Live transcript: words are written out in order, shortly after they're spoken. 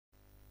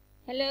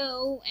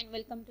Hello and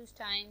welcome to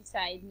Stein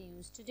Side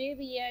News. Today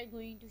we are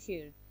going to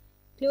share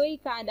Khloe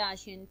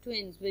Kardashian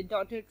twins with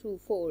daughter True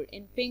 4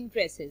 in pink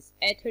dresses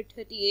at her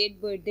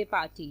 38th birthday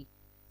party.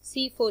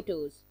 See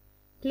photos.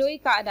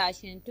 Khloe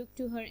Kardashian took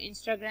to her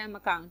Instagram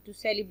account to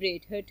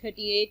celebrate her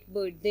 38th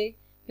birthday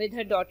with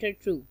her daughter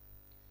True.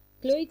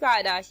 Khloe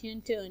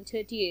Kardashian turned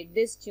 38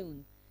 this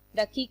June.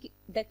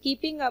 The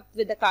Keeping Up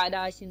with the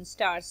Kardashian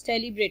stars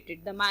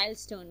celebrated the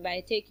milestone by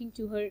taking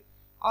to her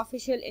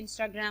official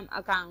Instagram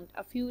account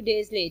a few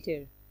days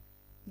later.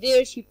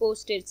 There she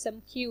posted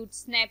some cute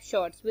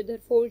snapshots with her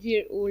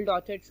 4-year-old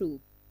daughter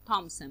True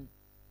Thompson.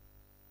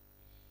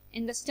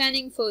 In the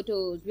stunning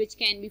photos which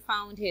can be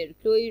found here,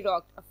 Khloe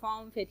rocked a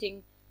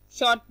form-fitting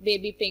short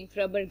baby pink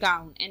rubber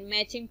gown and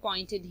matching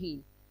pointed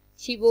heel.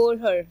 She wore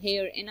her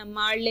hair in a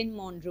Marilyn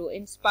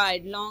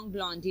Monroe-inspired long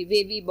blondie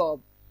wavy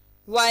bob,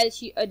 while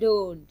she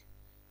adorned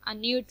a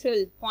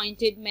neutral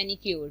pointed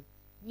manicure.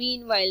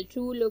 Meanwhile,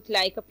 True looked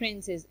like a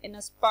princess in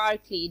a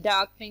sparkly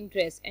dark pink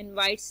dress and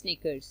white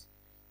sneakers.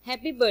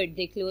 "Happy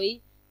birthday,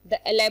 Khloe," the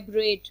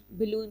elaborate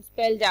balloon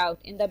spelled out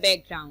in the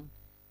background.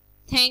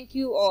 "Thank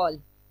you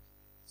all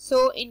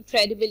so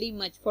incredibly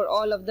much for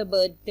all of the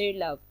birthday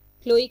love,"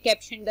 Khloe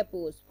captioned the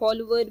post,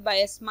 followed by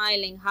a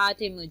smiling heart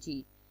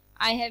emoji.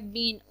 "I have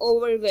been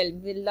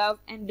overwhelmed with love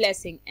and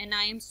blessing, and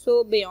I am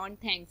so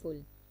beyond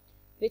thankful."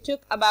 We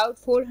took about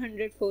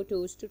 400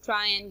 photos to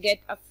try and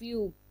get a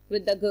few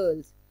with the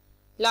girls.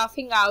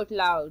 Laughing out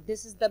loud,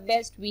 "This is the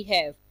best we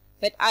have,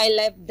 but I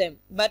love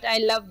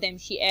them,"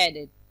 she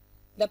added.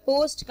 The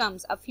post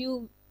comes a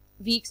few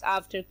weeks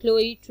after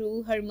Khloe,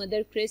 True, her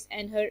mother Kris,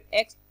 and her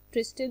ex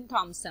Tristan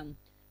Thompson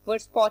were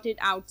spotted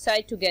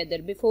outside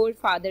together before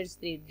Father's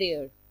Day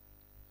there.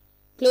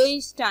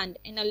 Khloe stunned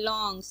in a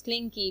long,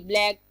 slinky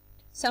black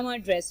summer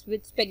dress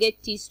with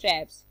spaghetti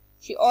straps.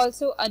 She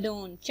also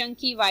adorned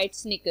chunky white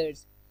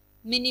sneakers,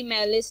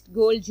 minimalist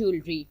gold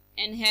jewelry,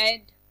 and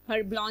had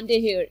her blonde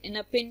hair in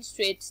a pin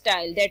straight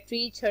style that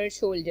reached her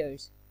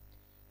shoulders.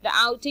 The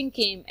outing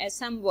came as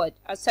somewhat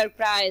a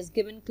surprise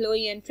given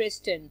Khloe and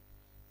Tristan's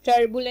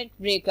turbulent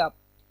breakup.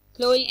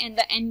 Khloe and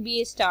the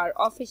NBA star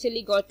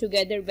officially got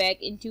together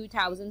back in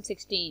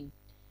 2016,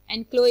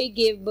 and Khloe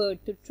gave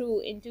birth to True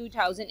in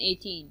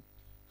 2018.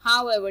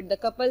 However, the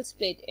couple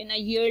split a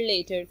year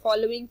later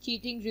following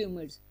cheating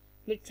rumors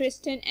with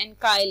Tristan and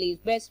Kylie's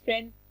best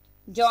friend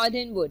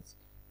Jordan Woods.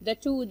 The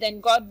two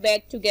then got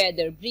back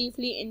together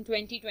briefly in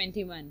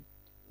 2021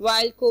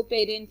 while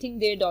co-parenting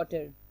their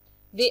daughter.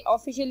 They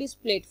officially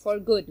split for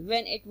good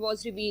when it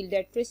was revealed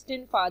that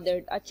Tristan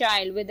fathered a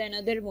child with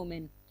another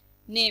woman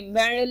named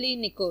Marilee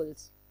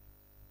Nichols.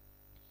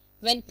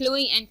 When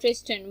Khloe and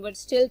Tristan were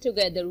still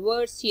together,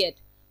 worse yet,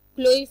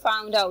 Khloe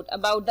found out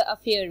about the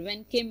affair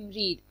when Kim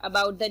read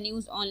about the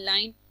news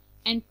online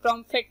and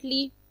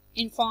promptly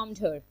informed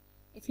her.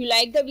 If you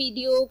like the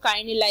video,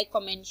 kindly like,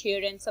 comment,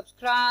 share and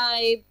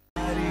subscribe.